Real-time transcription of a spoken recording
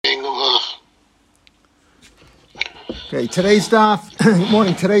Okay, today's daf, good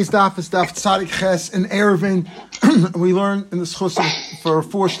morning. Today's daf is daf Tzadik Ches in Erevin. We learn in the schus for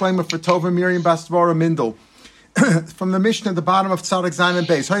Shlema for Tova Miriam Bastvara Mindel. From the Mishnah at the bottom of Tzadik Zayin and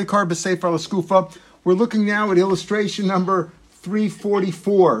Beis. Hayikar B'Sefer L'Skufa. We're looking now at illustration number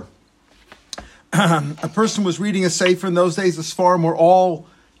 344. A person was reading a sefer. In those days, the Sfarim were all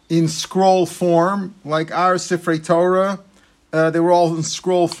in scroll form, like our Sifrei Torah. They were all in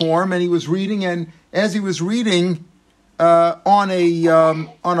scroll form, and he was reading, and as he was reading, the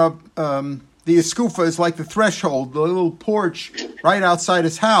eskufa is like the threshold, the little porch right outside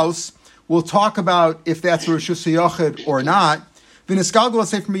his house. We'll talk about if that's a Rishus HaYachid or not.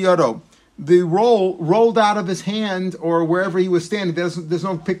 The roll rolled out of his hand or wherever he was standing. There's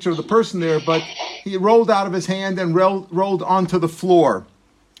no picture of the person there, but he rolled out of his hand and rolled onto the floor,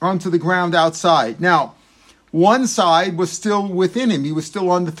 onto the ground outside. Now, one side was still within him. He was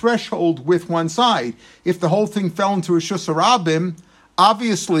still on the threshold with one side. If the whole thing fell into Rishus Harabim,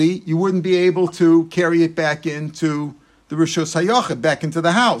 obviously you wouldn't be able to carry it back into the Rishus HaYachid, back into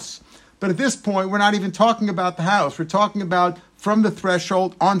the house. But at this point, we're not even talking about the house. We're talking about from the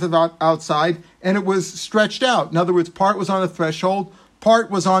threshold onto the outside, and it was stretched out. In other words, part was on the threshold,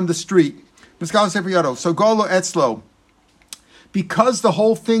 part was on the street. So Golo Etzlo. Because the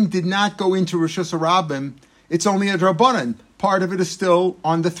whole thing did not go into Rishus Harabim, it's only a drabanan. Part of it is still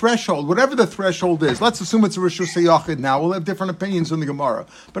on the threshold. Whatever the threshold is, let's assume it's a Rishus HaYachid now. We'll have different opinions in the Gemara.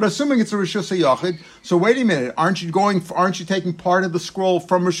 But assuming it's a Rishus HaYachid, so wait a minute, aren't you taking part of the scroll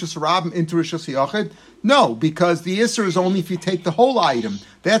from Rishus Harabim into Rishus HaYachid? No, because the Isser is only if you take the whole item.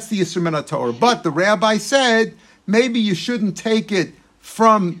 That's the Isser Min HaTorah. But the rabbi said, maybe you shouldn't take it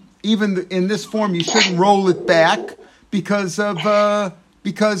from, even in this form, you shouldn't roll it back because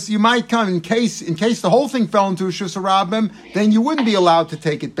you might come in case the whole thing fell into Rishus Harabim, then you wouldn't be allowed to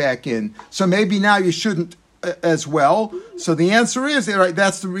take it back in. So maybe now you shouldn't as well. So the answer is, right,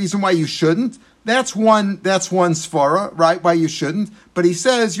 that's the reason why you shouldn't. That's one svara, right, why you shouldn't. But he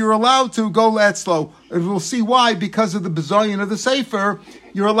says you're allowed to go letzlo. We'll see why, because of the bezoyan of the sefer,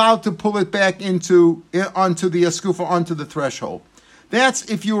 you're allowed to pull it back onto the eskufa, onto the threshold. That's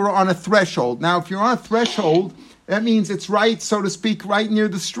if you were on a threshold. Now, if you're on a threshold, that means it's right, so to speak, right near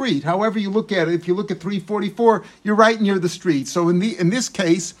the street. However you look at it, if you look at 344, you're right near the street. So in this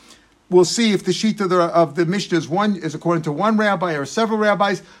case, we'll see if the sheet of the Mishnah is according to one rabbi or several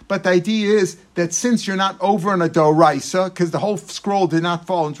rabbis. But the idea is that since you're not over on a doraisa, because the whole scroll did not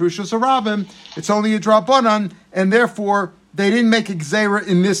fall into Rishus Harabim, it's only a drabanan, and therefore they didn't make a gzeira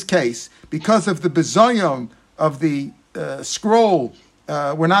in this case because of the bezoyon of the scroll.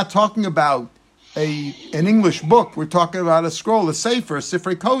 We're not talking about an English book. We're talking about a scroll, a sefer, a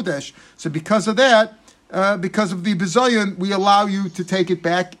Sifrei Kodesh. So because of that, because of the bezoyon, we allow you to take it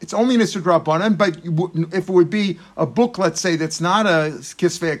back. It's only an Isser Drabanan, but if it would be a book, let's say, that's not a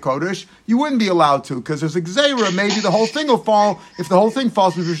Kisvei Kodesh, you wouldn't be allowed to, because there's a Gzeira, maybe the whole thing will fall. If the whole thing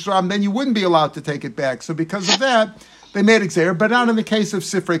falls into Rishus Harabim, then you wouldn't be allowed to take it back. So because of that, they made a Gzeira, but not in the case of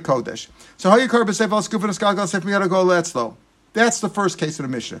Sifrei Kodesh. So Hayikar B'Sefer L'Skufa N'Skalgal Sefer Miyada Go Letzlo. That's the first case of the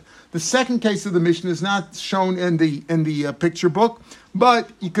Mishnah. The second case of the Mishnah is not shown in the picture book, but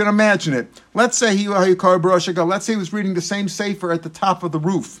you can imagine it. Let's say he was reading the same sefer at the top of the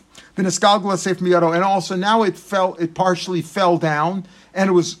roof. And also now it partially fell down and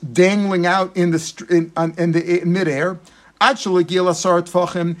it was dangling out in the midair.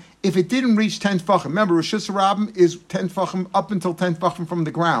 If it didn't reach 10 tfachim, remember Rishus Harabim is 10 tfachim up until 10 tfachim from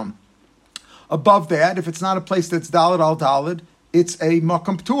the ground. Above that, if it's not a place that's daled al daled, it's a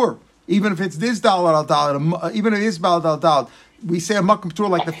makam ptur. Even if it's this daled al daled, even if it is daled al daled, we say a makam ptur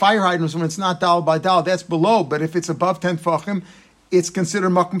like the fire hydrants when it's not daled by daled, that's below. But if it's above 10 tfachim, it's considered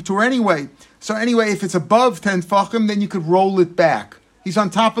makam ptur anyway. So anyway, if it's above 10 tfachim, then you could roll it back. He's on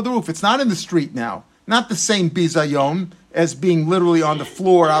top of the roof. It's not in the street now. Not the same bizayon as being literally on the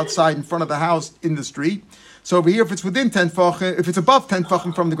floor outside in front of the house in the street. So over here, if it's within 10 tfachim, if it's above 10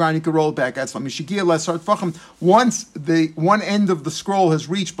 tfachim from the ground, you can roll it back. That's fine. Once the one end of the scroll has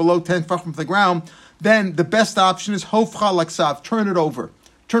reached below 10 tfachim from the ground, then the best option is hofcha laksav, turn it over.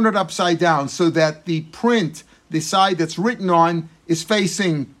 Turn it upside down so that the print, the side that's written on, is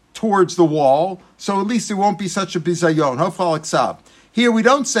facing towards the wall. So at least it won't be such a bizayon. Hofcha laksav. Here we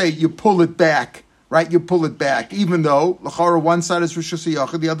don't say you pull it back, right? You pull it back, even though l'chara one side is Rishus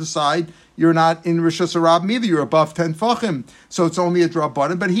HaYachid, the other side you're not in Rishus Harabim either. You're above 10 tfachim, so it's only a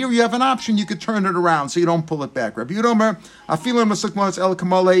drabanan. But here you have an option; you could turn it around, so you don't pull it back. Rabbi Yomer, afilu masukmos el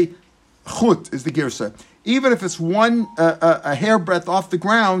kamale chut is the girsa. Even if it's a hairbreadth off the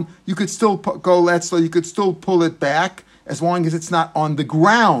ground, you could still go letzlo. You could still pull it back as long as it's not on the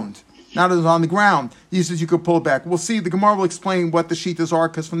ground. not as it's on the ground. He says you could pull it back. We'll see. The Gemara will explain what the shitas are,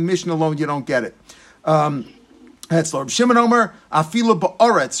 because from the Mishnah alone you don't get it. That's Reb Shimon Omer, Afila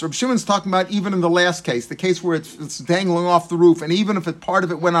Ba'aretz. Reb Shimon's talking about even in the last case, the case where it's dangling off the roof, and even if part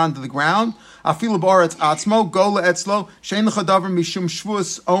of it went onto the ground, Afila Ba'aretz Atzmo, Gola Etzlo, Shein L'chadavar Mishum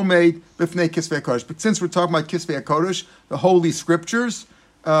Shvus Omeid B'fnei Kisvei HaKodesh. But since we're talking about Kisvei HaKodesh, the Holy Scriptures,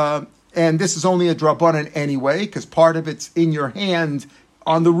 and this is only a drabanan anyway, because part of it's in your hand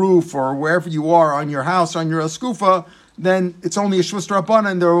on the roof or wherever you are, on your house, on your eskufa, then it's only a shvus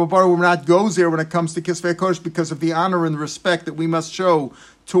drabanan, and the Rabbanan will not goes there when it comes to Kisvei HaKodesh because of the honor and the respect that we must show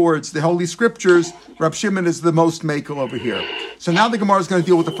towards the Holy Scriptures. Rab Shimon is the most makel over here. So now the Gemara is going to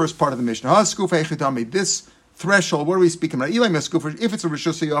deal with the first part of the Mishnah. This threshold, what are we speaking about? If it's a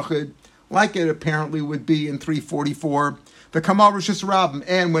Rishus HaYachid, like it apparently would be in 344, the Kamal Rishus Rabbim,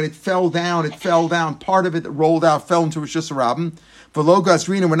 and when it fell down, part of it that rolled out fell into Rishus Rabbim. V'lo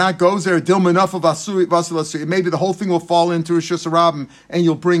gasrina, when that goes there, dilma enough of asui, maybe the whole thing will fall into Rishus Rabbim and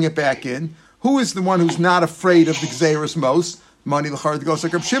you'll bring it back in. Who is the one who's not afraid of the Gzeiros most? Mani l'char the goes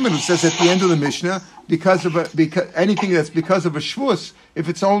like Reb Shimon, who says at the end of the Mishnah, because anything that's because of a shvus, if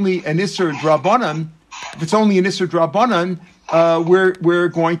it's only an Isser Drabanan, we're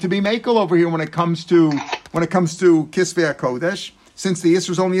going to be makel over here when it comes to Kisvei HaKodesh, since the Isser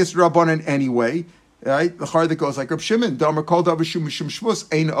is only Isser Drabanan anyway. Right, the char that goes like Reb Shimon. Damer called Avashum Mishum Shvus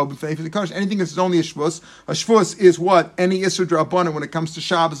ain't open for the Kodesh. Anything that's only a Shvus. A Shvus is what any Isser Drabanan when it comes to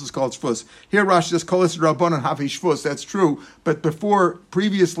Shabbos is called Shvus. Here Rashi says Kol Isser Drabanan have a Shvus. That's true, but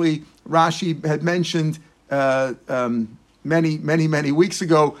previously Rashi had mentioned many weeks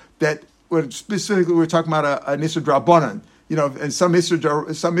ago that specifically we're talking about an Isser Drabanan. And some Isser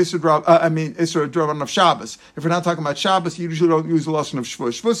Drabanan of Shabbos. If we're not talking about Shabbos, you usually don't use the lashon of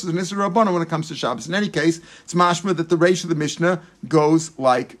Shvus. Shvus is an Isser Drabanan when it comes to Shabbos. In any case, it's mashma that the reish of the Mishnah goes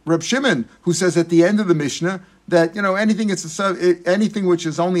like Reb Shimon, who says at the end of the Mishnah that anything which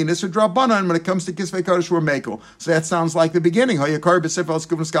is only an Isser Drabanan when it comes to Kisvei Kodesh we're makel. So that sounds like the beginning. It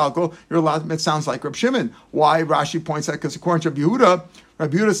sounds like Reb Shimon. Why? Rashi points out because according to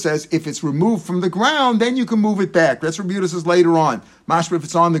Rabbi Yehuda says if it's removed from the ground, then you can move it back. That's what Rabbi Yehuda says later on. Mashma, if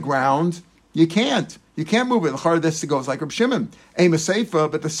it's on the ground, you can't. You can't move it. The char this goes like Reb Shimon. Aim a seifa,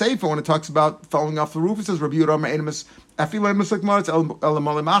 but the seifa when it talks about falling off the roof, it says Rabbi Yehuda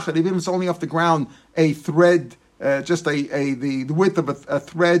even if it's only off the ground, a thread, just the width of a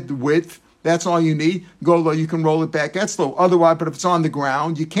thread width. That's all you need. Go low, you can roll it back. That's low. Otherwise, but if it's on the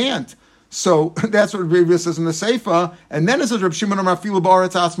ground, you can't. So that's what Rabbi says in the Seifa, and then it says Reb Shimon Amar Filu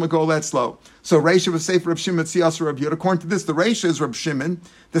Ba'aretz Asma Go That's low. So Reisha was Seifa Reb Shimon Tzias Reb Yehuda. According to this, the Reisha is Reb Shimon.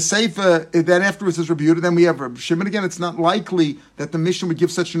 The Seifa then afterwards is Reb Yehuda. Then we have Reb Shimon again. It's not likely that the Mishnah would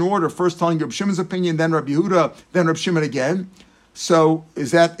give such an order. First telling Reb Shimon's opinion, then Reb Yehuda, then Reb Shimon again. So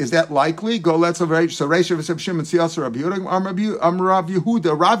is that likely? Go let's over. So Reisha v'Reb Shimon Tzias Reb Yehuda. Rav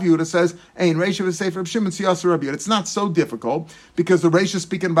Yehuda. Rav Yehuda says, "Ein Reisha v'Seif Reb Shimon Tzias Reb Yehuda." It's not so difficult because the Reisha is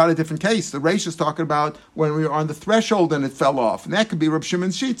speaking about a different case. The Reisha is talking about when we were on the threshold and it fell off, and that could be Reb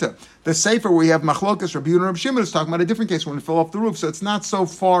Shimon's shita. The Sefer where we have Machlokas Reb Yehuda and Reb Shimon is talking about a different case when it fell off the roof. So it's not so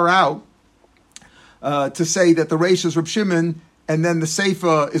far out to say that the Reisha is Reb Shimon. And then the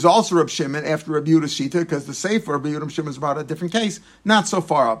Seifa is also Reb Shimon after Reb Yehuda's Shita, because the Seifa, Reb Yehuda and Shimon is about a different case, not so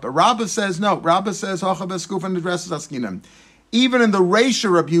far up. But Rabbah says, no. Rabbah says, Hacha beskuf and addresses Askinim. Even in the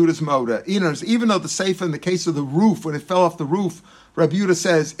Reisha Reb Yehuda's Moda, even though the Seifa, in the case of the roof, when it fell off the roof, Reb Yehuda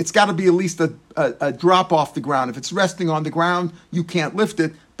says it's got to be at least a drop off the ground. If it's resting on the ground, you can't lift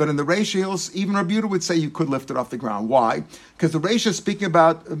it. But in the Reisha, even Reb Yehuda would say you could lift it off the ground. Why? Because the Reisha is speaking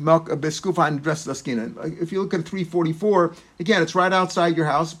about Beskufa and Dresses Askinim. If you look at 344, again, it's right outside your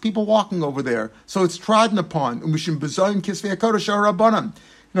house. People walking over there. So it's trodden upon. In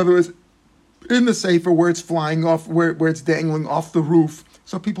other words, in the Sefer where it's flying off, where it's dangling off the roof,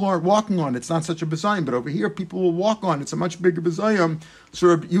 so people aren't walking on it. It's not such a bazayim, but over here people will walk on it. It's a much bigger bazayim. So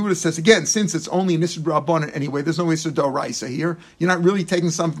Rabbi Yehuda says, again, since it's only an Isser Drabanan anyway, there's no Isser Doraisa here. You're not really taking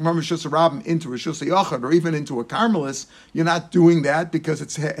something from Rishus Rabbim into Rishus Yachad or even into a Carmelis. You're not doing that because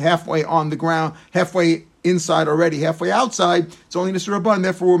it's halfway on the ground, halfway inside already, halfway outside. It's only an Isser Drabanan,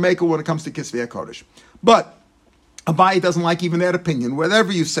 therefore we're making when it comes to Kisvei HaKodesh. But Abaye doesn't like even that opinion.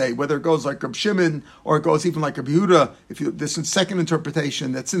 Whatever you say, whether it goes like Reb Shimon or it goes even like Rabbi Yehuda, this is second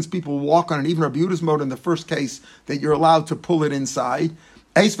interpretation that since people walk on it, even Rabbi Yehuda's mode in the first case, that you're allowed to pull it inside.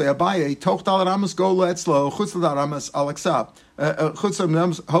 Eisve Abaye toch dal ramas go letzlo chutz dal ramas alexab chutz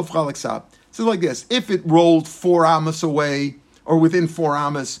ramas hofcha alexab. So like this: if it rolled 4 amas away or within 4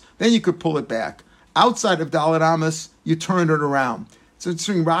 amas, then you could pull it back. Outside of Dalet amas, you turn it around. So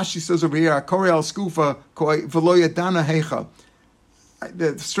interesting, Rashi says over here, Kori al Skufa, Veloya Dana Hecha.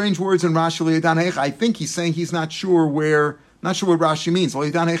 the strange words in Rashi Li'adan Hecha. I think he's saying he's not sure what Rashi means.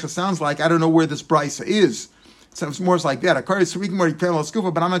 Li'adan Hecha sounds like I don't know where this brisa is. It sounds more like that.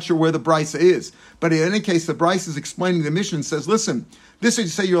 But I'm not sure where the brisa is. But in any case, the brisa is explaining the mission and says, listen, this is you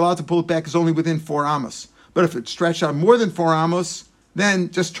say you're allowed to pull it back is only within 4 amos. But if it's stretched out more than 4 amos, then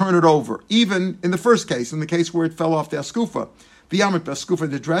just turn it over. Even in the first case, in the case where it fell off the askufa. The Yamrit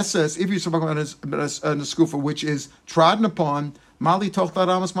Askufa, the dress says, if you're talking about an askufa which is trodden upon, Mali Tochtar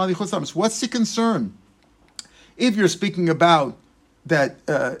Amos, Mali Chutz Amos. What's the concern? If you're speaking about that,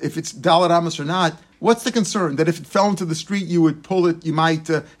 if it's Dalet Amos or not, what's the concern? That if it fell into the street, you would pull it, you might,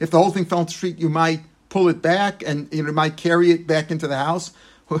 if the whole thing fell into the street, you might pull it back and you might carry it back into the house.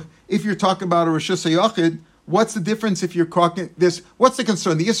 If you're talking about a Rishus HaYachid, what's the difference if you're talking this? What's the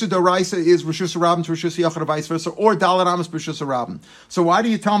concern? The Yisur D'Oraisa is Rishus HaRabim to Rishus HaYachid or vice versa, or Dalet Amos Rishus HaRabim. So why do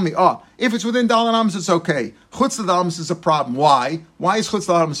you tell me, if it's within Dalet Amos, it's okay. Chutz Dalet Amos is a problem. Why? Why is Chutz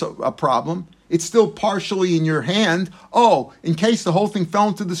Dalet Amos a problem? It's still partially in your hand. In case the whole thing fell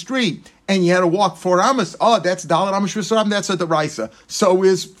into the street and you had to walk 4 amos, that's Dalet Amos Rishus HaRabim, that's a D'Oraisa. So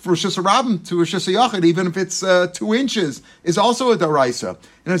is Rishus HaRabim to Rishus HaYachid, even if it's 2 inches, is also a D'Oraisa.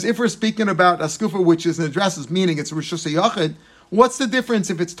 And as if we're speaking about Askufa, which is an addresses, meaning it's Rishus HaYachid, what's the difference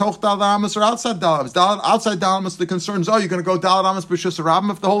if it's Toch Dalet Amos or outside Dalet Amos? Outside Dalet Amos, the concern is, you're going to go Dalet Amos Rishus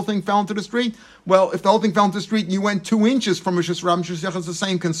HaRabim if the whole thing fell into the street? Well, if the whole thing fell into the street and you went 2 inches from Rishus HaRabim, Rishus HaYachid, it's the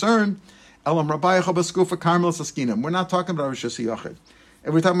same concern. We're not talking about Rishus HaYachid.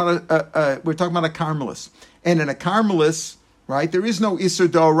 And we're talking about a Carmelis. And in a Carmelis, right, there is no Isser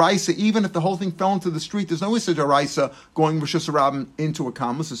D'Oraisa. Even if the whole thing fell into the street, there's no Isser D'Oraisa going Rishus HaRabim into a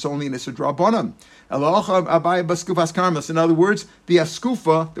Carmelis. It's only an Isser D'Rabbanan. In other words, the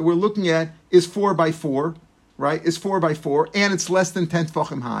Askufa that we're looking at is 4x4, right? Is 4x4, and it's less than 10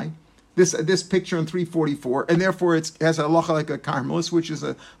 tefachim high. This picture in 344, and therefore it has a halacha like a Carmelis, which is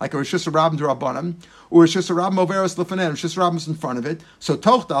like a Rishus HaRabim D'Rabbanan, or Rishus HaRabim Overos Lefanen, Rishus HaRabim is in front of it. So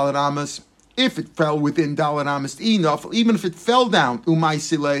Toch Dalet Amos, if it fell within Dalet Amos enough, even if it fell down, Umay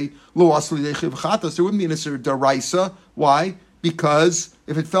Silei Lo Asli Lechiv Chatas, there wouldn't be an Isser D'Oraisa. Why? Because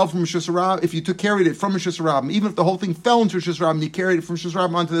if it fell from Rishus HaRabim, if you carried it from Rishus HaRabim, even if the whole thing fell into Rishus HaRabim, you carried it from Rishus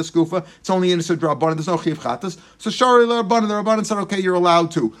HaRabim onto the skufa, it's only in Isser D'Rabbanan, there's no Chiv Chatas. So Shari L'Rabbanan, the Rabbanan said, okay, you're allowed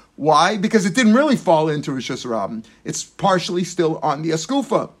to. Why? Because it didn't really fall into Rishus HaRabim. It's partially still on the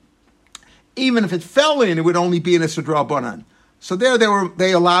skufa. Even if it fell in, it would only be in Isser D'Rabbanan. So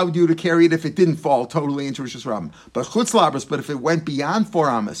they allowed you to carry it if it didn't fall totally into Rishus HaRabim. But Chutz Labras, but if it went beyond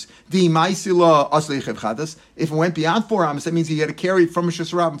 4 amos, if it went beyond 4 amos, that means you had to carry it from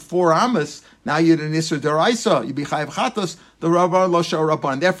Rishus HaRabim 4 amos. Now you're in Isser D'Oraisa, you be Chayav Chatas, the Rabban Lo Shar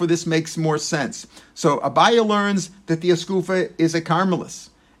Rabban. Therefore, this makes more sense. So Abaya learns that the Askufa is a Carmelis.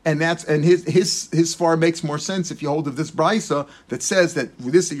 And his svar makes more sense if you hold of this brisa that says that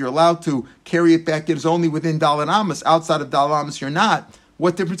with this you're allowed to carry it back. It is only within Dalet Amos. Outside of Dalet Amos, you're not.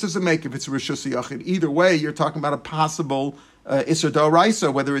 What difference does it make if it's Rishus HaYachid? Either way, you're talking about a possible Isser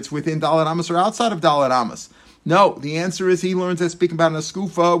D'Oraisa, whether it's within Dalet Amos or outside of Dalet Amos. No, the answer is he learns that speaking about an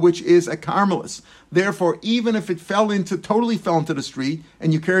Askufa, which is a Carmelis. Therefore, even if it totally fell into the street,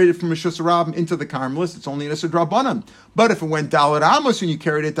 and you carried it from Rishus HaRabim into the Carmelis, it's only an Isser D'Rabbanan. But if it went Dalet Amos and you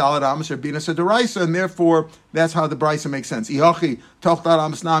carried it Dalet Amos, it'd be an Isser D'Oraisa, and therefore, that's how the brisa makes sense. Ihachi, Toch Dalet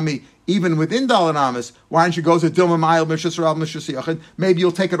Amos Nami, even within Dalet Amos, why don't you go to Dilma Mayel, Rishus HaRabim, Rishus HaYachid? Maybe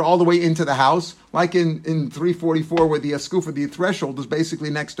you'll take it all the way into the house, like in 344, where the Askufa, the threshold, is basically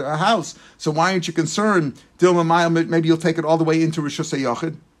next to a house. So why aren't you concerned, Dilma Mayel, maybe you'll take it all the way into Rishus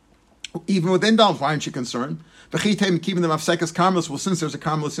HaYachid? Even within Dalet, why aren't you concerned? Keeping them Afsekas Carmelis, well, since there's a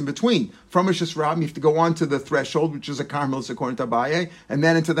Carmelis in between. From Rishus HaRabim, you have to go on to the threshold, which is a Carmelis according to Abaye, and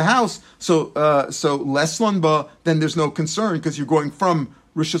then into the house. So less Lunba, then there's no concern, because you're going from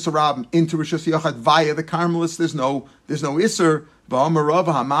Rishus HaRabim into Rishus HaYachid via the Carmelis. There's no Isser.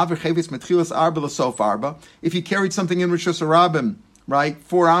 If you carried something in Rishus HaRabim, right,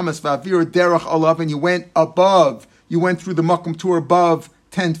 4 amos, and you went through the Makom Tur above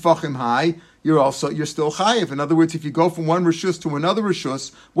 10 tefachim high, you're still chayiv. In other words, if you go from one rishus to another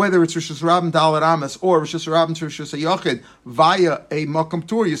rishus, whether it's Rishus HaRabim Dalet Amos or Rishus HaRabim to Rishus HaYachid via a Makom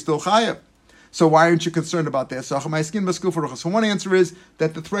Tur, you're still chayiv. So why aren't you concerned about that? So one answer is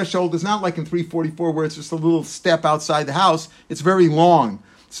that the threshold is not like in 344 where it's just a little step outside the house. It's very long.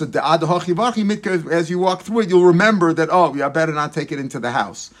 So as you walk through it, you'll remember that, I better not take it into the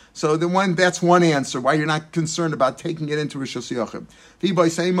house. So that's one answer why you're not concerned about taking it into Rishus HaYachid.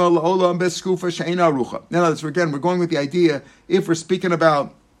 In other words, again, we're going with the idea, if we're speaking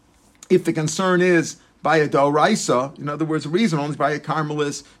about, if the concern is by a D'Oraisa, in other words, a reason only by a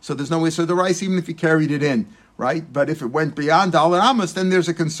Carmelis, so there's no Isser D'Oraisa even if you carried it in. right? But if it went beyond Dalet Amos, then there's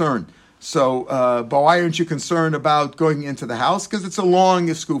a concern. So, but why aren't you concerned about going into the house? Because it's a long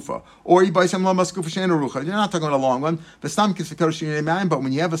eskufa. Or you buy some lama eskufa she'ena rucha. You're not talking about a long one. But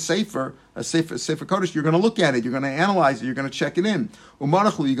when you have a sefer kodesh, you're going to look at it. You're going to analyze it. You're going to check it in.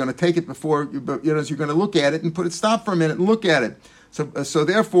 Umarachlu, you're going to take it before, you're going to look at it and stop for a minute and look at it. So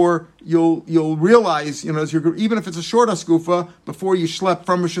therefore, you'll realize, as even if it's a short askufa, before you schlep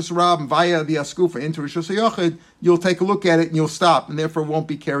from Rosh Hashanah via the askufa into Rosh Hashanah, you'll take a look at it and you'll stop, and therefore won't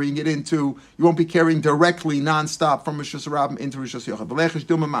be carrying it you won't be carrying directly non-stop from Rosh Hashanah into Rosh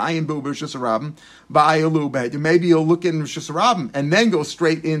Hashanah. Maybe you'll look in Rosh Hashanah and then go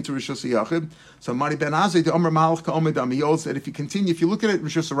straight into Rosh Hashanah. So Mari Ben Azai to Omer Malach Ka'omedam, he holds that if you look at it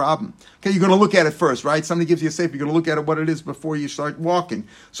Rosh Hashanah, okay, you're going to look at it first, right? Somebody gives you a safe, you're going to look at it what it is before you start walking.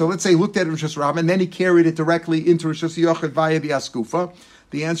 So let's say he looked at it Rosh Hashanah and then he carried it directly into Rosh Hashanah via the askufa.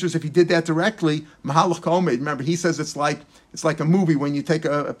 The answer is if he did that directly, Mahalach Ka'omed. Remember, he says it's like a movie when you take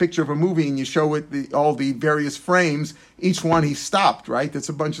a picture of a movie and you show it all the various frames. Each one he stopped, right? That's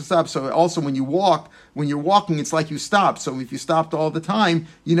a bunch of stops. So also when you're walking, it's like you stopped. So if you stopped all the time,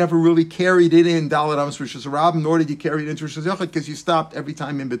 you never really carried it in Dalet Amos Rosh Hashanah, nor did you carry it into Rosh Hashanah because you stopped every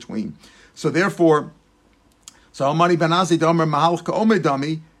time in between. So therefore, Amani Ben Azai Domer Mahalach Ka'omed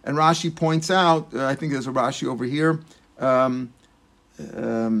Dami, and Rashi points out. I think there's a Rashi over here.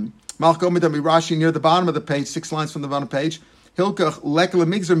 Malchom Medami Rashi near the bottom of the page, 6 lines from the bottom page. Hilkach lekle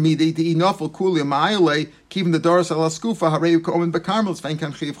migzer midi di inofel kuli ma'ayole keeping the doris ala skufa hareyu komen bekarmel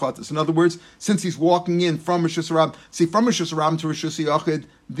fenkan chiv chatas. In other words, since he's walking in from Rosh Hashanah, from Rosh Hashanah to Rosh Hashanah,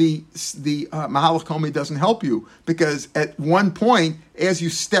 the Mahalach Komi doesn't help you because at one point, as you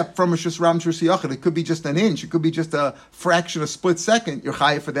step from Rosh Hashanah to Rosh Hashanah, it could be just an inch, it could be just a fraction, a split second. You're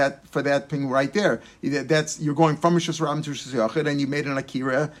chayav for that thing right there. You're going from Rosh Hashanah to Rosh Hashanah, and you made an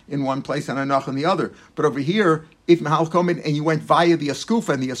akira in one place and a nach in the other. But over here, if Mahalach Komi and you went via the askufa,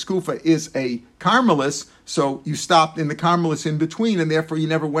 and the askufa is a karmelis, so you stopped in the karmelis in between, and therefore you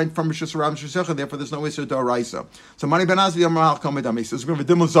never went from Rosh Hashanah to Rosh Hashanah, therefore there's no Isser D'Oraisa. So Mani Ben Azai Mahalach Komi Dami says,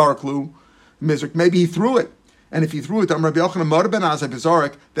 maybe he threw it. And if he threw it,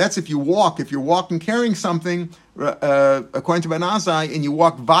 that's if you walk. If you're walking carrying something, according to Ben Azai, and you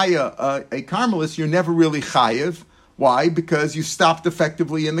walk via a karmelis, you're never really chayiv. Why? Because you stopped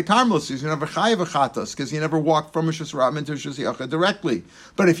effectively in the karmelis. You never chayiv a chatas, because you never walked from Rosh Hashanah into Rosh Hashanah directly.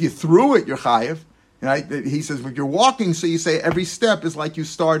 But if you threw it, you're chayiv. Right? He says, when you're walking, so you say every step is like you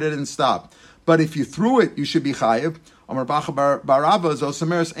started and stopped. But if you threw it, you should be chayiv. You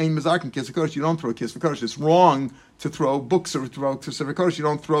don't throw a kiss for kodesh. It's wrong to throw books or throw kiss for kodesh. You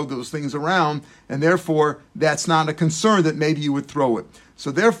don't throw those things around, and therefore that's not a concern that maybe you would throw it.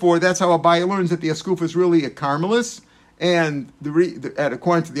 So therefore, that's how Abaye learns that the askufa is really a karmelis. And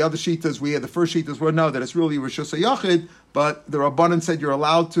according to the other shitas, the first shitas would know that it's really Rosh Hashanah, but the Rabbanan said you're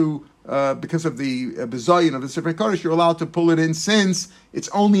allowed to, because of the bezayin of the Sefer Kodesh, you're allowed to pull it in since it's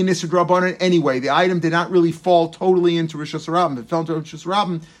only an Issur Rabbanan anyway. The item did not really fall totally into Rosh Hashanah. If it fell into Rosh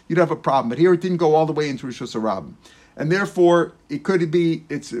Hashanah, you'd have a problem. But here it didn't go all the way into Rosh Hashanah. And therefore, it could be,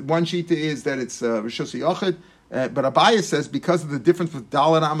 one shita is that it's Rosh Hashanah, but Abaye says because of the difference with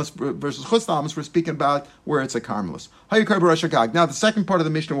Dalet Amos versus Chutz Amos, we're speaking about where it's a karmelis. Now the second part of the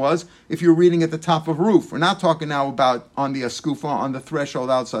Mishnah was if you're reading at the top of a roof. We're not talking now about on the askufa, on the threshold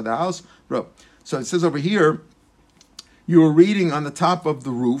outside the house. So it says over here, you were reading on the top of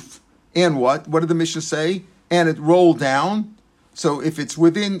the roof, and what? What did the Mishnah say? And it rolled down. So if it's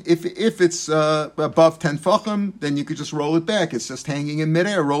if it's above 10 fachim, then you could just roll it back. It's just hanging in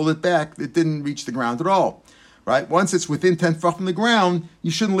midair. Roll it back. It didn't reach the ground at all. Right? Once it's within 10 tefach from the ground,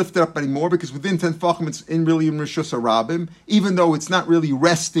 you shouldn't lift it up anymore because within 10 tefachim it's really in Rosh Hashanah, even though it's not really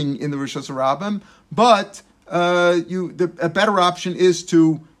resting in the Rosh Hashanah. But a better option is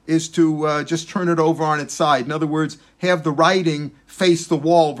to just turn it over on its side. In other words, have the writing face the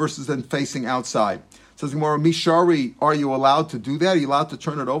wall versus then facing outside. Says Gemara, Mishari, are you allowed to do that? Are you allowed to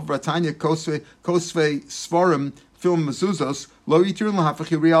turn it over? Atanya kosve svarim film mezuzos lo yitir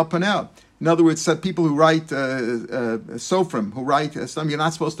lahafachi real panel. In other words, people who write sofrim, who write you're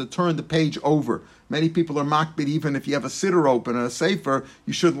not supposed to turn the page over. Many people are makbid, even if you have a siddur open, a sefer,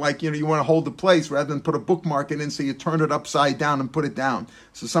 you shouldn't you want to hold the place rather than put a bookmark in, so you turn it upside down and put it down.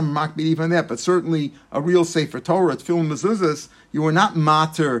 So some are makbid even that, but certainly a real sefer Torah, it's film mezuzos, you are not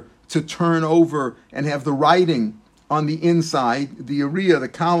mater to turn over and have the writing on the inside, the area, the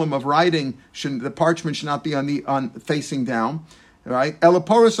column of writing, the parchment should not be on facing down. right?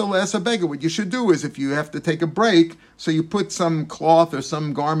 Elaporis olesa bega. What you should do is if you have to take a break, so you put some cloth or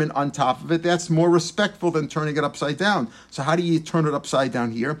some garment on top of it. That's more respectful than turning it upside down. So how do you turn it upside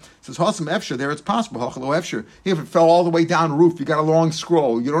down here? It says Hasam Efsher. There it's possible. Hachalo Efsher. If it fell all the way down the roof, you got a long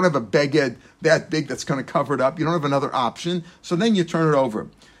scroll. You don't have a beged that big that's going to cover it up. You don't have another option. So then you turn it over.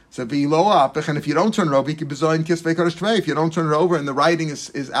 So and if you don't turn it over, if you don't turn it over and the writing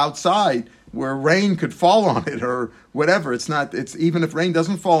is outside where rain could fall on it or whatever, it's even if rain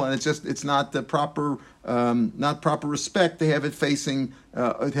doesn't fall on it, it's not the proper respect to have it facing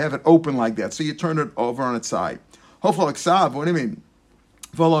have it open like that. So you turn it over on its side. Hopefully, what do you mean?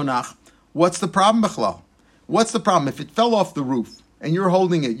 What's the problem, Bechlal? What's the problem if it fell off the roof? And you're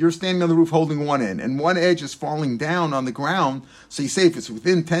holding it, you're standing on the roof holding one end, and one edge is falling down on the ground. So you say if it's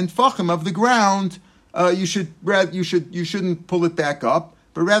within 10 tfachim of the ground, you shouldn't pull it back up,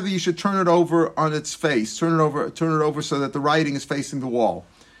 but rather you should turn it over on its face, turn it over so that the writing is facing the wall.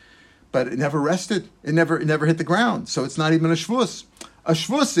 But it never rested, it never hit the ground, so it's not even a shvus. A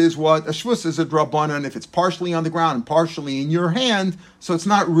shvus is what? A shvus is a drabanan if it's partially on the ground and partially in your hand, so it's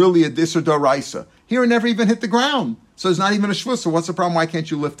not really a dis or daraisa. Here it never even hit the ground. So it's not even a shvus. So what's the problem? Why can't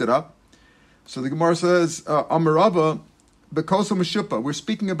you lift it up? So the Gemara says, Amarava, Bekoso Meshupa. We're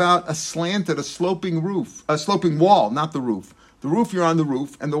speaking about a sloping roof, a sloping wall, not the roof. The roof, you're on the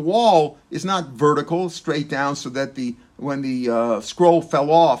roof, and the wall is not vertical, straight down, so that when the scroll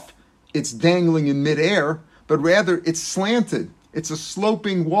fell off, it's dangling in midair, but rather it's slanted. It's a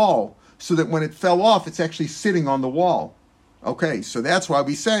sloping wall, so that when it fell off, it's actually sitting on the wall. Okay, so that's why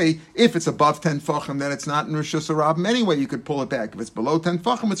we say if it's above 10 tfachim, then it's not in Rishus Harabim. Anyway, you could pull it back. If it's below 10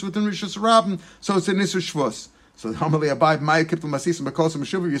 tfachim, it's within Rishus Harabim, so it's in Isser Shvus. So Hamali Abai Maya Kiptul Masisim Bekosa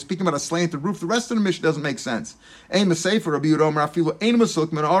Meshuva. You're speaking about a slanted roof. The rest of the Mishnah doesn't make sense. Ein Mesefer Rabbi Yehuda Omer Afilu Ein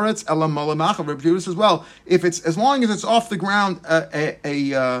Mesulk Min Oretz Elam Malamacha. Rabbi Yehuda says, well, if it's as long as it's off the ground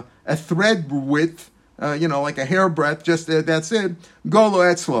a thread width, like a hairbreadth, just that's it. Golo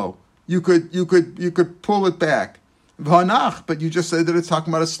etzlo. You could pull it back. V'hanach, but you just said that it's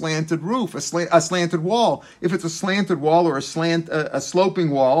talking about a slanted roof, a slanted wall. If it's a slanted wall or a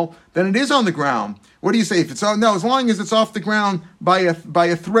sloping wall, then it is on the ground. What do you say? If it's as long as it's off the ground by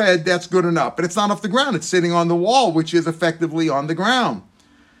a thread, that's good enough. But it's not off the ground; it's sitting on the wall, which is effectively on the ground.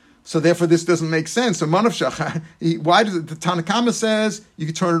 So therefore, this doesn't make sense. So Manavshach, why does the Tanakama says you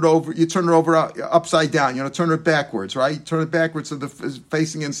can turn it over upside down? Turn it backwards, right? Turn it backwards so it's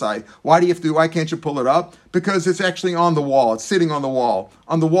facing inside. Why can't you pull it up? Because it's actually on the wall. It's sitting on the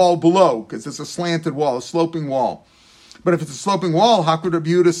wall below, because it's a slanted wall, a sloping wall. But if it's a sloping wall, how could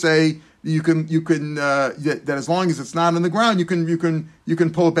Rabbi Yehuda say you can that as long as it's not on the ground, you can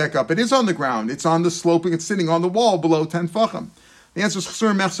pull it back up? It is on the ground. It's on the sloping. It's sitting on the wall below 10 tfachim. The answer is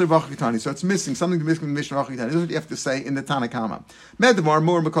Chsur Mechser V'Achitani. So it's missing, something missing in the Mishnah V'Achitani. This is what you have to say in the Tanakama. Medvar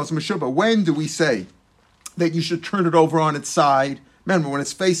more because Meshuba. When do we say that you should turn it over on its side? Remember, when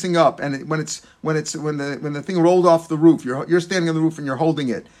it's facing up and when the thing rolled off the roof, you're standing on the roof and you're holding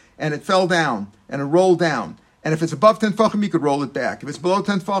it, and it fell down and it rolled down. And if it's above 10 tfachim, you could roll it back. If it's below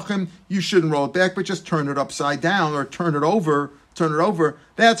 10 tfachim, you shouldn't roll it back, but just turn it upside down or turn it over.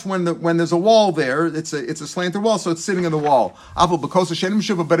 That's when there's a wall there. It's a slanted wall, so it's sitting on the wall.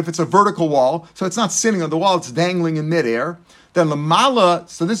 But if it's a vertical wall, so it's not sitting on the wall, it's dangling in midair. Then lamala.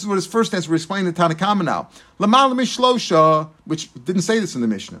 So this is what his first answer. We're explaining the Tanakama now. Lamala mishlosha, which didn't say this in the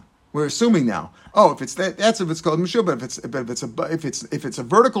Mishnah. We're assuming now. Oh, if it's that's if it's called mishul. But if it's a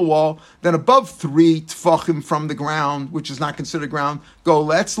vertical wall, then above 3 tfachim from the ground, which is not considered ground, go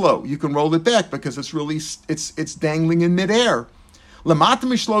letzlo. You can roll it back because it's dangling in midair. Lamata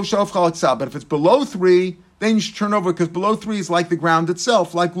mishlo shof chalatzah. But if it's below 3, then you should turn over because below 3 is like the ground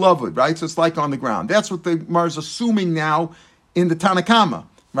itself, like lovud, right? So it's like on the ground. That's what the Gemara is assuming now in the Tanakama.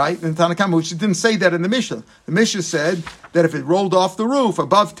 Right? In the Tanakama, which didn't say that in the Mishnah. The Mishnah said that if it rolled off the roof,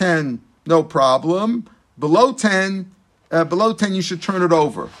 above 10, no problem. Below 10, you should turn it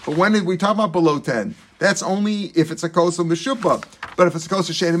over. But when did we talk about below 10? That's only if it's a kosa meshupa. But if it's a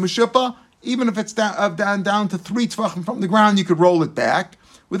kosa shena meshupa, even if it's down to 3 tfachim from the ground, you could roll it back.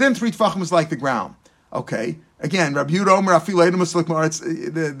 Within 3 tfachim is like the ground. Okay. Again, Rabbi Yehuda Omer Afilu Ein Mesulk Min Oretz.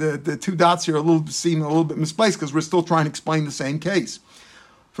 The two dots here seem a little bit misplaced because we're still trying to explain the same case.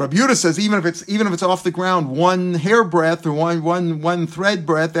 Rabbi Yehuda says even if it's off the ground 1 hair breadth or one thread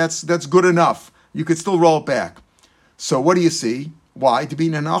breadth, that's good enough. You could still roll it back. So what do you see? Why? To be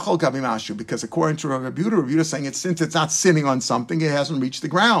nanachal gabimashu, because according to Rabbi Yehuda is saying since it's not sitting on something, it hasn't reached the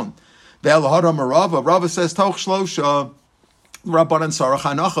ground. Rava says toch shlosha Rabbanan Sarach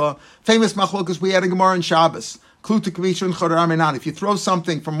Hanacha. Famous machlokas we had in Gemara and Shabbos. If you throw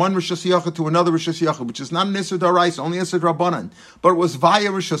something from one Rosh Hashanah to another Rosh Hashanah, which is not an Isser D'Oraisa, only Isser D'Rabbanan, but it was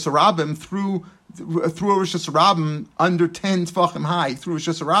via Rosh Hashanah through a Rosh Hashanah under 10 Tfachim high, through Rosh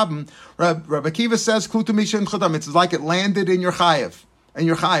Hashanah, Rabbi Akiva says, it's like it landed in your Chayev,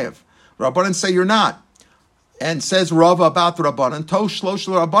 Rabbanan say you're not. And says Rava about the Rabbanan, Tosh Shlosh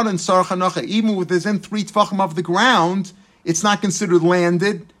Rabbanan Sarach Hanacha, even within 3 Tfachim of the ground, it's not considered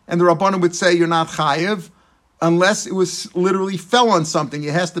landed, and the Rabbanan would say you're not Chayev, unless it was literally fell on something.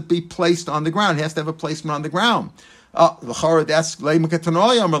 It has to be placed on the ground. It has to have a placement on the ground. If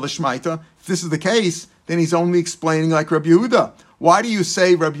this is the case, then he's only explaining like Rabbi Yehuda. Why do you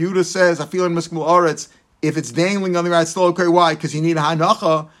say Rabbi Yehuda says, I feel in Miskmal Aretz, if it's dangling on the ground, it's still okay? Why? Because you need a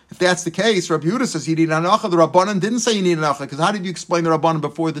hanacha. If that's the case, Rabbi Yehuda says you need a hanacha. The Rabbanan didn't say you need a hanacha, because how did you explain the Rabbanan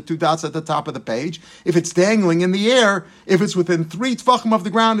before the 2 dots at the top of the page? If it's dangling in the air, if it's within 3 tfachim of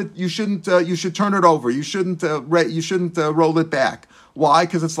the ground, you shouldn't. You should turn it over. You shouldn't. You shouldn't roll it back. Why?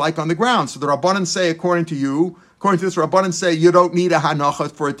 Because it's like on the ground. So the Rabbanan say, according to you. According to this, Rabbanan say you don't need a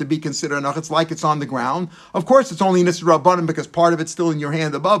hanacha for it to be considered a hanacha. It's like it's on the ground. Of course, it's only Nisr Rabbanan because part of it's still in your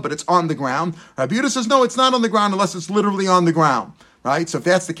hand above, but it's on the ground. Rabbi Yehuda says, no, it's not on the ground unless it's literally on the ground. Right? So if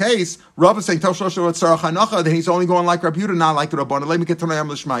that's the case, Rav is saying, then he's only going like Rabbi Yehuda, not like the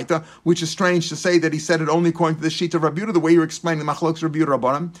Rabbanan, which is strange to say that he said it only according to the sheet of Rabbi Yehuda, the way you're explaining the Machlokes Rabbi Yehuda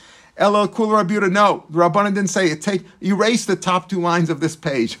Rabbanan. Elo Kul Rabbi Yehuda, no, the Rabbanan didn't say it. Erase the top 2 lines of this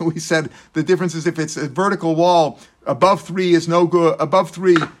page. We said the difference is if it's a vertical wall, above 3 is no good. Above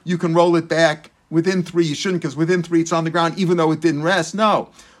 3, you can roll it back. Within 3, you shouldn't, because within 3, it's on the ground, even though it didn't rest. No.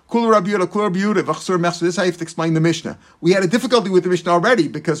 Kul Rabbi Yehuda, this is how you have to explain the Mishnah. We had a difficulty with the Mishnah already,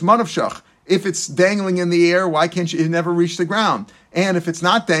 because Manavshach, if it's dangling in the air, why can't you never reach the ground? And if it's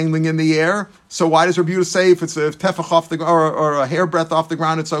not dangling in the air, so why does Rabbi Yehuda say if it's a tefach off the or a hairbreadth off the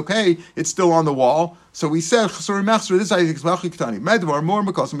ground, it's okay, it's still on the wall? So we said, this is how you explain. When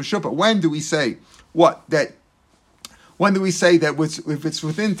do we say what? That when do we say that if it's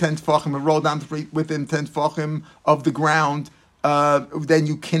within 10 tefachim and roll down within 10 tefachim of the ground, then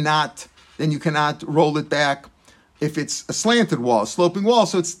you cannot roll it back? If it's a slanted wall, a sloping wall,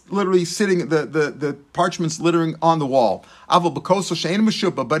 so it's literally sitting, the parchment's littering on the wall.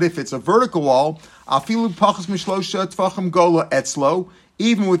 But if it's a vertical wall,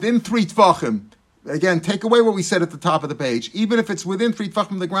 even within 3 tefachim, again, take away what we said at the top of the page. Even if it's within 3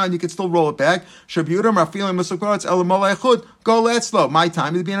 tefachim of the ground, you can still roll it back. My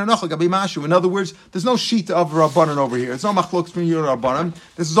time is being enough. In other words, there's no sheet of Rabbanan over here. It's no machlokes from Rabbanan.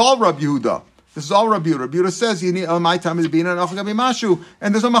 This is all Rabbi Yehuda. This is all Rabbi Yehuda. Rabbi Yehuda says you need my time is being enough, and there's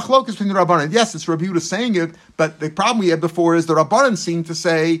no machlokas between the Rabbanan. Yes, it's Rabbi Yehuda saying it, but the problem we had before is the Rabbanan seem to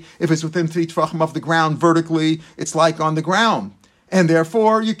say if it's within 3 tefachim of the ground vertically, it's like on the ground, and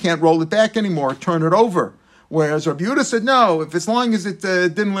therefore you can't roll it back anymore, turn it over. Whereas Rabbi Yehuda said no, if as long as it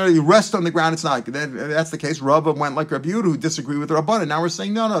didn't really rest on the ground, it's not. That's the case. Rava went like Rabbi Yehuda, who disagreed with the Rabbanan. Now we're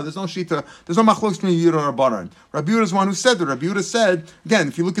saying no, there's no shita, there's no machlokes between Yehuda and Rabbanan. Rabbi Yehuda is the one who said that. Rabbi Yehuda said again,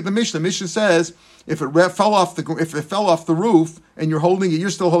 if you look at the Mishnah says if it fell off the roof and you're holding it, you're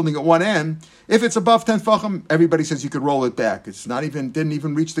still holding at one end. If it's above 10 tefachim, everybody says you could roll it back. It's didn't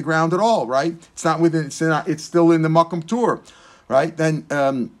even reach the ground at all, right? It's not within. It's still in the makom tur, right? Then.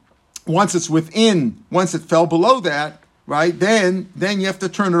 Once it fell below that, right, then you have to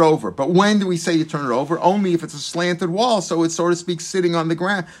turn it over. But when do we say you turn it over? Only if it's a slanted wall, so it's, so to speak, sitting on the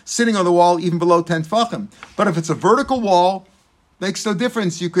ground, sitting on the wall even below 10 tefachim. But if it's a vertical wall, makes no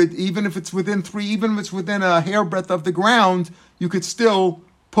difference. You could, even if it's within 3, even if it's within a hairbreadth of the ground, you could still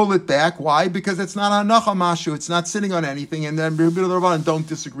pull it back. Why? Because it's not a nachamashu, it's not sitting on anything, and then don't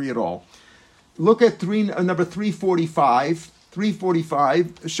disagree at all. Look at number 345.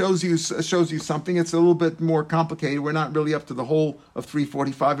 345 shows you something. It's a little bit more complicated. We're not really up to the whole of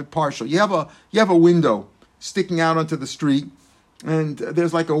 345 at partial. You have a window sticking out onto the street, and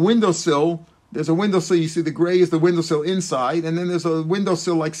there's like a windowsill. There's a windowsill. You see the gray is the windowsill inside, and then there's a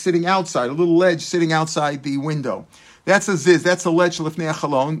windowsill like sitting outside, a little ledge sitting outside the window. That's a ziz. That's a ledge lifnei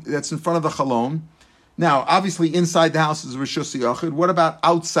chalon. That's in front of the chalon. Now, obviously, inside the house is Rishus Yachid. What about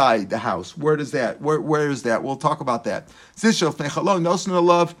outside the house? Where is that? Where is that? We'll talk about that.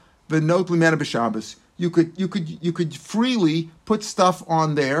 You could freely put stuff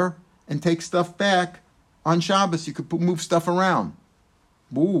on there and take stuff back on Shabbos. You could move stuff around.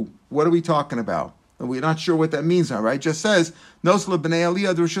 Ooh, what are we talking about? We're not sure what that means now, right? It just says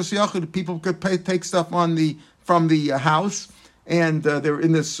people could take stuff from the house. And they're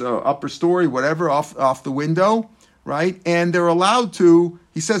in this upper story, whatever, off the window, right? And they're allowed to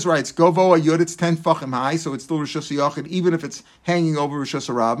he says, right, it's Govo Ayud, it's 10 Fachim high, so it's still Rishus Yachid, even if it's hanging over Rishus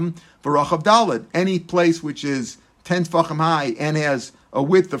Harabim. V'Rachav Daled, any place which is 10 Fachim high and has a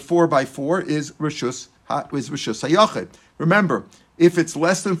width of 4 by 4 is Rishus Hayachid. Remember, if it's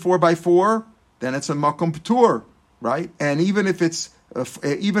less than 4 by 4, then it's a Makom P'tur, right? And even if it's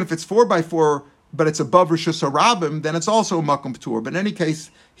 4 by 4, but it's above Rishus Harabim, then it's also a Makom P'tur. But in any case,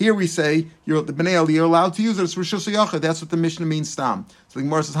 here we say the Bnei Eli are allowed to use it. It's Rishus Hayachid. That's what the Mishnah means. Stam. So the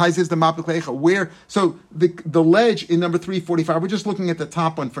Gemara says, "Hi, says the Mapik Leicha." Where? So the ledge in number 345. We're just looking at the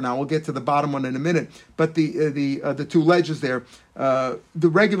top one for now. We'll get to the bottom one in a minute. But the two ledges there, the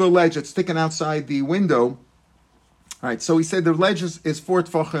regular ledge that's sticking outside the window. All right. So he said the ledge is 4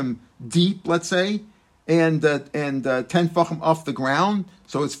 tefachim deep, let's say, and 10 tefachim off the ground.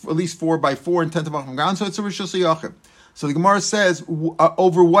 So it's at least 4 by 4 and 10 tefachim off the ground. So it's a Rishus Hayachid. So the Gemara says,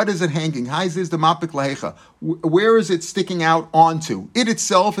 over what is it hanging? Haiz is the Mapik Lehecha. Where is it sticking out onto? It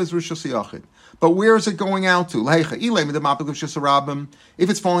itself is Rishus Hayachid. But where is it going out to? Lehecha. Ilem the Mapik Rishus Harabim. If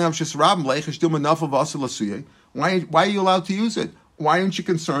it's falling off Rishus Harabim, Lehecha Shtil Menaf of Asel Asuye. Why are you allowed to use it? Why aren't you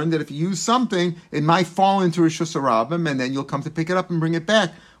concerned that if you use something, it might fall into Rishus Harabim and then you'll come to pick it up and bring it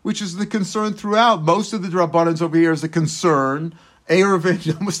back? Which is the concern throughout. Most of the Drabbanans over here is a concern.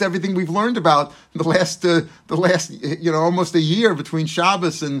 Erevin, almost everything we've learned about the last almost a year between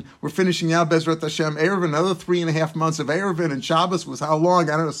Shabbos and we're finishing now Bezrat Hashem Erevin, another 3.5 months of Erevin, and Shabbos was how long?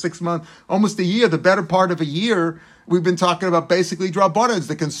 I don't know, 6 months, almost a year, the better part of a year. We've been talking about basically Drabbanans.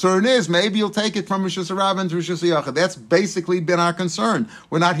 The concern is maybe you'll take it from Rishus Harabim to Rishus Hayachid. That's basically been our concern.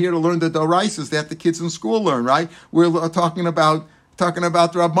 We're not here to learn the Doraisas that the kids in school learn, right? We're talking about the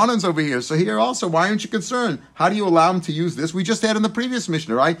Rabbanans over here. So here also, why aren't you concerned? How do you allow them to use this? We just had in the previous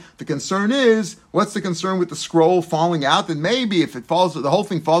Mishnah, right? The concern is, what's the concern with the scroll falling out? That maybe if it falls, the whole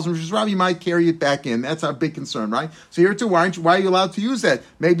thing falls from Rishus Harabim, you might carry it back in. That's our big concern, right? So here too, why are you allowed to use that?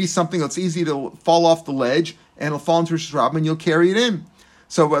 Maybe something that's easy to fall off the ledge and it'll fall into Rishus Harabim and you'll carry it in.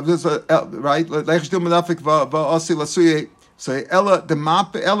 So there's a right. So Ella the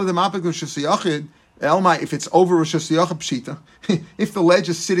mapik Rishus Hayachid. Elmai, if it's over Rishus Hayachid pshita, if the ledge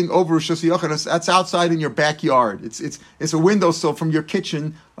is sitting over Rishus Hayachid, that's outside in your backyard. It's a windowsill from your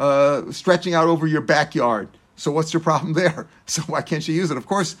kitchen stretching out over your backyard. So what's your problem there? So why can't you use it? Of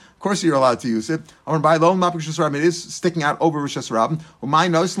course you're allowed to use it. It is sticking out over Rishus Harabim.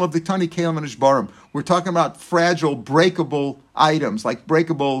 We're talking about fragile, breakable items, like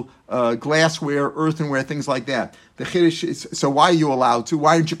breakable glassware, earthenware, things like that. The Chiddush is, so why are you allowed to?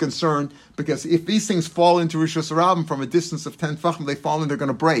 Why aren't you concerned? Because if these things fall into Rishus Harabim from a distance of 10 tefachim, they fall and they're going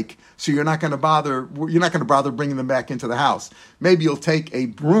to break. So you're not going to bother bringing them back into the house. Maybe you'll take a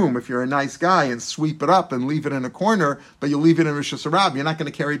broom if you're a nice guy and sweep it up and leave it in a corner, but you'll leave it in Rishus Harabim. You're not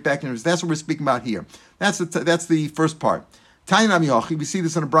going to carry it back in. That's what we're speaking about here. That's the first part. We see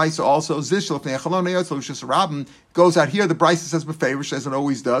this in a brisa also. Goes out here. The brisa says beferish, as it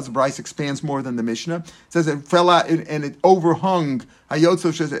always does. The brisa expands more than the Mishnah. It says it fell out and it overhung.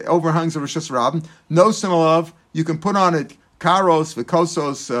 It overhangs the Rishus Harabim. No simalav. You can put on it karos,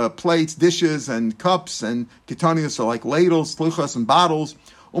 vikosos, plates, dishes, and cups, and kitonios, so like ladles, tluchas, and bottles.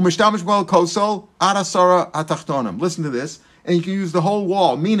 Umishtamesh b'ol kosol arasara atachtonim. Listen to this, and you can use the whole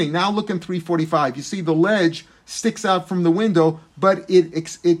wall. Meaning, now look in 345. You see the ledge sticks out from the window, but it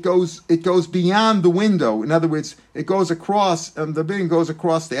goes beyond the window. In other words, it goes across, the building goes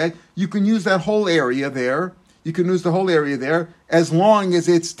across there. You can use that whole area there. You can use the whole area there as long as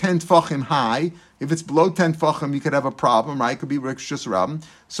it's 10 tefachim high. If it's below 10 tefachim, you could have a problem, right? It could be Rishus Harabim.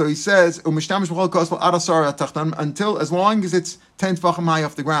 So he says, until, as long as it's 10 tefachim high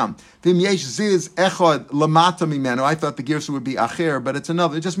off the ground. I thought the girsa would be acher, but it's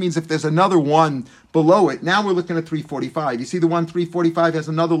another. It just means if there's another one below it. Now we're looking at 345. You see the one 345 has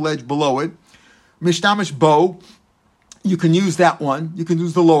another ledge below it. Mishtamish bo, you can use that one. You can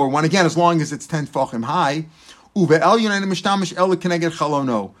use the lower one. Again, as long as it's 10 tefachim high. But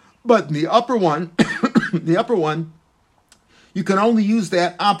in the upper one, you can only use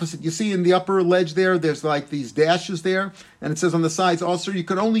that opposite. You see in the upper ledge there's like these dashes there, and it says on the sides also, you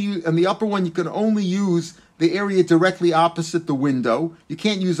can only use, in the upper one, you can only use the area directly opposite the window. You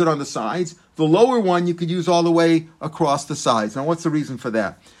can't use it on the sides. The lower one, you could use all the way across the sides. Now, what's the reason for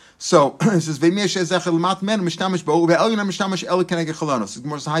that? So, it says,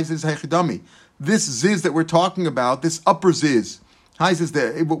 this ziz that we're talking about, this upper ziz,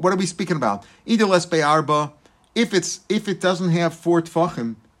 what are we speaking about? If it doesn't have 4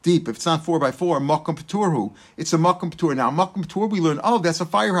 tefachim, deep. If it's not 4x4, makom paturhu. It's a makom patur. Now, makom patur, we learn, that's a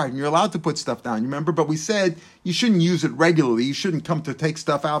fire hydrant. You're allowed to put stuff down. You remember? But we said you shouldn't use it regularly. You shouldn't come to take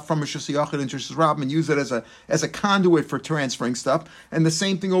stuff out from Rosh Hashanah into Rosh Hashanah and use it as a conduit for transferring stuff. And the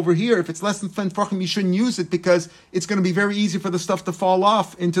same thing over here. If it's less than 10 tefachim, you shouldn't use it because it's going to be very easy for the stuff to fall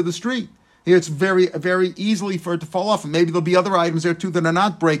off into the street. Here it's very, very easily for it to fall off. And maybe there'll be other items there too that are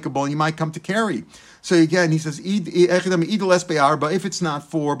not breakable and you might come to carry. So again, he says, if it's not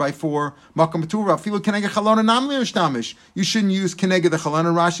 4x4, you shouldn't use keneged the chalon.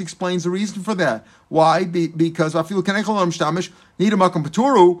 And Rashi explains the reason for that. Why? Because you can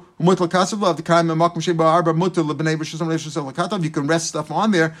rest stuff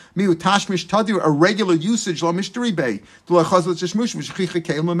on there. A regular usage,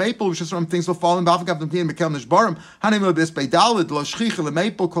 things will fall in.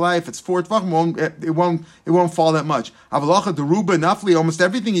 If it's 4 it won't fall that much. Almost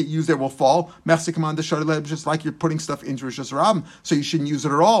everything you use there will fall. Just like you're putting stuff into Rosh Hashanah, so you shouldn't use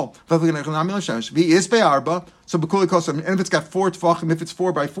it at all. So and if it's got 4 tefachim, if it's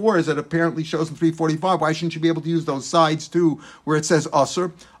 4x4, as it apparently shows in 345, why shouldn't you be able to use those sides too, where it says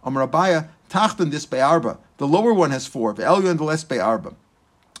Asr? Amar Abaya, Tachtan dis be'arba. The lower one has 4. The Elyon the les be'arba.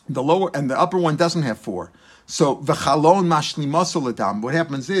 The lower and the upper one doesn't have 4. So v'chalon mashlimaso l'dam. What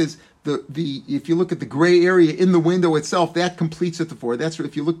happens is the if you look at the gray area in the window itself, that completes it to 4. That's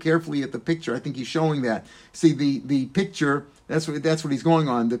if you look carefully at the picture. I think he's showing that. See the picture. That's what he's going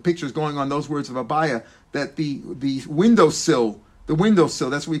on. The picture is going on those words of Abaya, that the windowsill,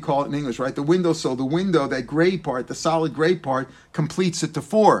 that's what we call it in English, right? The windowsill, the window, that gray part, the solid gray part, completes it to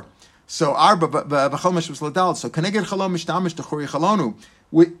 4. So arba v'chol meshus ladal. So keneged chalom mishtamish techuri chalonu.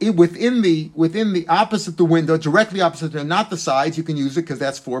 Within the opposite the window, directly opposite, and not the sides, you can use it because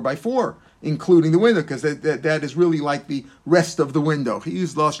that's 4x4, including the window, because that is really like the rest of the window. He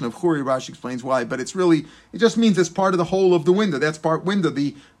used lashon of churi. Rashi explains why, but it just means it's part of the whole of the window. That's part window.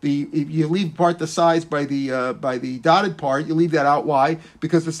 If you leave part the sides by the dotted part, you leave that out. Why?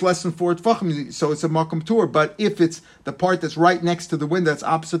 Because it's less than 4 tefachim, so it's a makom tour. But if it's the part that's right next to the window, that's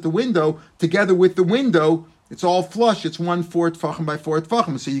opposite the window, together with the window, it's all flush. It's 1 4 tefachim by 4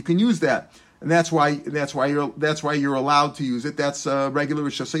 tefachim, so you can use that, and that's why you're allowed to use it. That's regular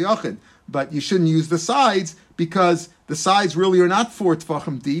Rosh Hashanah. But you shouldn't use the sides because the sides really are not 4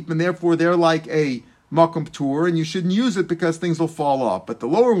 tefachim deep, and therefore they're like a makom tour, and you shouldn't use it because things will fall off. But the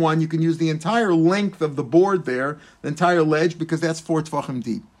lower one, you can use the entire length of the board there, the entire ledge, because that's 4 tefachim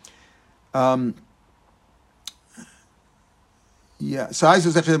deep. Yeah, so I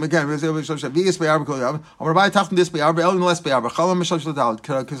says again. Because so the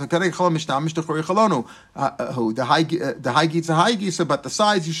high gitza, but the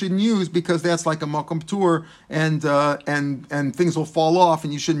sides you shouldn't use because that's like a makom tour, and things will fall off,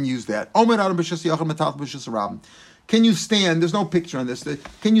 and you shouldn't use that. Can you stand? There's no picture on this.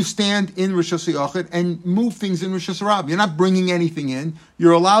 Can you stand in Rosh Hashanah and move things in Rosh Hashanah? You're not bringing anything in.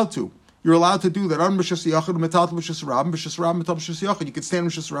 You're allowed to. You're allowed to do that. On Rosh Hashanah, metal Rosh Hashanah, Rosh Hashanah, metal Rosh Hashanah. You can stand in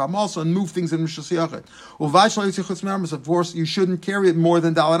Rosh Hashanah also and move things in Rosh Hashanah. Of course, you shouldn't carry it more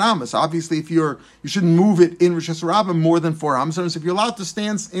than Dalet Amos. Obviously, you shouldn't move it in Rosh Hashanah more than 4 Amos. So if you're allowed to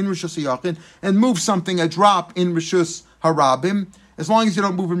stand in Rosh Hashanah and move something, a drop in Rosh Harabim, as long as you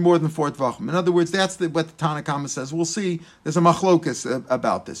don't move it more than 4 tvachim. In other words, that's what the Tanna Kama says. We'll see. There's a machlokas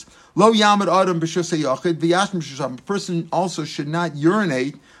about this. Lo yamad adam b'shus hayachid v'yashim b'shus. A person also should not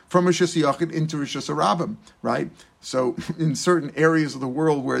urinate from Rosh Hashanah into Rosh Hashanah, right? So in certain areas of the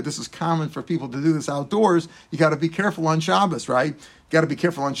world where this is common for people to do this outdoors, you got to be careful on Shabbos, right? You got to be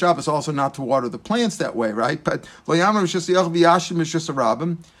careful on Shabbos also not to water the plants that way, right? But lo yamad Rosh Hashanah v'yashim Rosh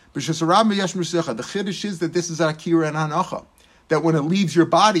Hashanah. The chiddush is that this is akira and hanacha. That when it leaves your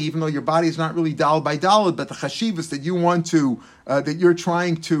body, even though your body is not really daled by daled, but the chashivas that you want to, that you're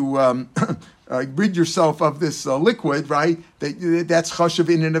trying to rid yourself of this liquid, right? That's chashiv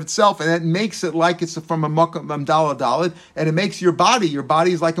in and of itself, and that makes it like it's from a makam daled, and it makes your body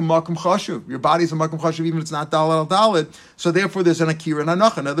is like a makam chashiv. Your body is a makam chashiv, even if it's not daled. So therefore, there's an akira and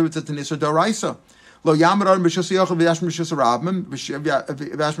anach. In other words, it's an isur daraisa. Lo yamar b'shus yachal v'yashim b'shus rabim v'yashim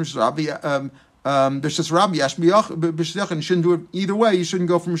b'shus rabim yashmi and you shouldn't do it either way. You shouldn't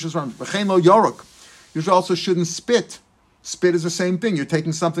go from b'shus rabim. V'chein lo yoruk. You also shouldn't spit. Spit is the same thing. You're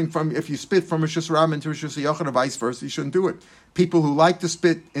taking something from, if you spit from Rosh Hashanah into Rosh Hashanah or vice versa, you shouldn't do it. People who like to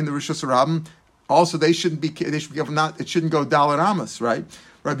spit in the Rosh Hashanah, also they should be careful not, it shouldn't go Dalet Amos, right?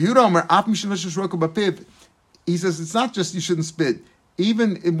 Rabbi Yehuda Omer, he says it's not just you shouldn't spit.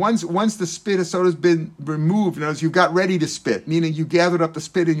 Even once the spit has been removed, in other words, you got ready to spit, meaning you gathered up the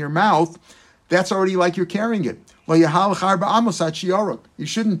spit in your mouth, that's already like you're carrying it. You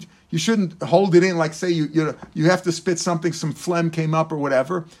shouldn't hold it in, like say you have to spit something, some phlegm came up or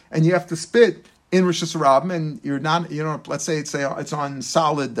whatever, and you have to spit in Rosh Hashanah, and you're not, let's say it's on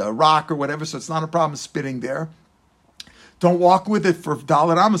solid rock or whatever, so it's not a problem spitting there. Don't walk with it for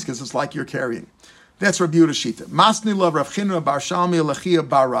Dalet Amos because it's like you're carrying. That's Rabbi Yehuda Shita. Masni love Rav Chinna bar Shalmi Lechia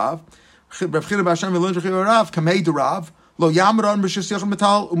bar Rav. Rav Chinna bar Shalmi Lechia bar Rav kamei de Rav lo yamron b'shus yochel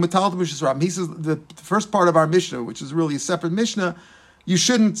metal umetal b'shus Rav. He says the first part of our Mishnah, which is really a separate Mishnah, you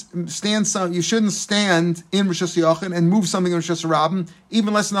shouldn't stand in Rosh Hashanah and move something in Rosh Hashanah,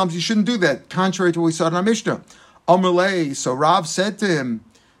 even less than you shouldn't do that, contrary to what we saw in our Mishnah. Amalei, so Rav said to him,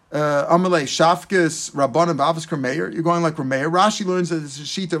 Amalei, Shafkes, Rabbanan, Bavas, Rameir, you're going like Rameir. Rashi learns that it's a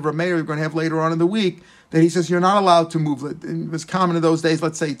sheet of Rameir you're going to have later on in the week, that he says you're not allowed to move. It was common in those days,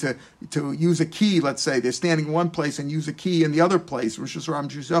 let's say, to use a key, let's say, they're standing in one place and use a key in the other place, Rosh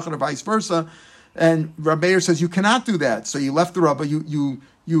Hashanah, or vice versa. And Rabbi says you cannot do that. So you left the Rabbah, you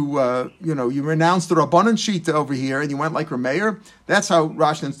renounced the Rabbanan Shita over here, and you went like Rameir. That's how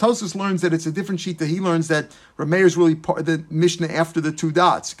Rashi and Tosfos learns that it's a different Shita. He learns that Rameir is really part of the Mishnah after the two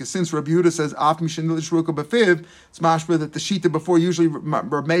dots, because since Rabbi Yehuda says Af Mishnah Lishruka B'Fiv, it's mashma that the Shita before usually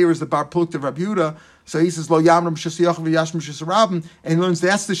Rameir is the Bar Plukta of Rabbi Yehuda. So he says Lo Yamram Shasiyach v'Yashim Shasarabim, and he learns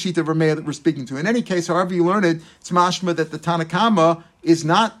that's the Shita of Rameir that we're speaking to. In any case, however you learn it, it's mashma that the Tanakama is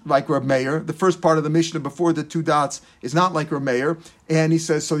not like Reb Meir. The first part of the Mishnah before the two dots is not like Reb Meir. And he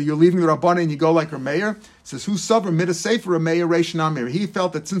says, so you're leaving the Rabbanan and you go like Reb Meir? He says, who's Sabra mid a Sefer Reb Meir Reish Namir? He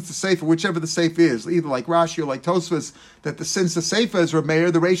felt that since the Sefer, whichever the Sefer is, either like Rashi or like Tosfos, that since the Sefer is Reb Meir,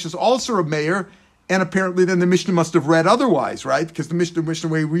 the Reish is also Reb Meir. And apparently then the Mishnah must have read otherwise, right? Because the Mishnah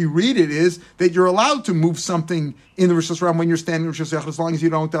way we read it is that you're allowed to move something in the Rosh Hashanah when you're standing in Rosh Hashanah as long as you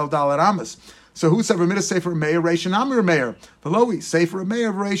don't tell Dalet Amos. So who said Ramita Sefer Meir Reish and Amir Meir? Veloi Sefer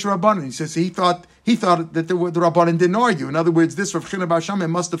Meir Reish Rabbanan. He says he thought that the Rabbanan didn't argue. In other words, this Rav Chinna bar Shammai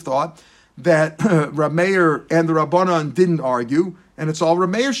must have thought that Rab Meir and the Rabbanan didn't argue, and it's all Rab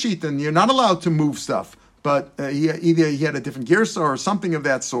Meir sheet, and you're not allowed to move stuff. But either he had a different girsa or something of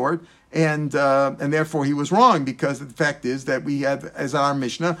that sort, and therefore he was wrong, because the fact is that we have, as our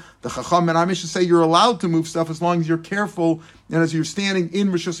Mishnah, the Chacham and our Mishnah say you're allowed to move stuff as long as you're careful, and as you're standing in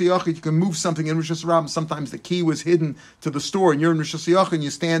Rosh Hashanah, you can move something in Rosh Hashanah. Sometimes the key was hidden to the store, and you're in Rosh Hashanah, and you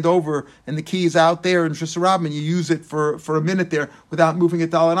stand over, and the key is out there in Rosh Hashanah, and you use it for a minute there without moving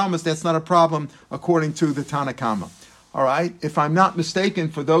it Dalet Amos. That's not a problem according to the Tanakama. All right, if I'm not mistaken,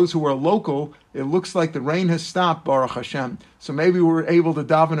 for those who are local, it looks like the rain has stopped, Baruch Hashem. So maybe we're able to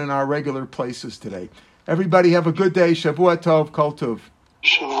daven in our regular places today. Everybody have a good day. Shavua Tov, Kol Tov.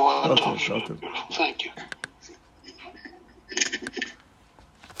 Shavua Tov. Thank you.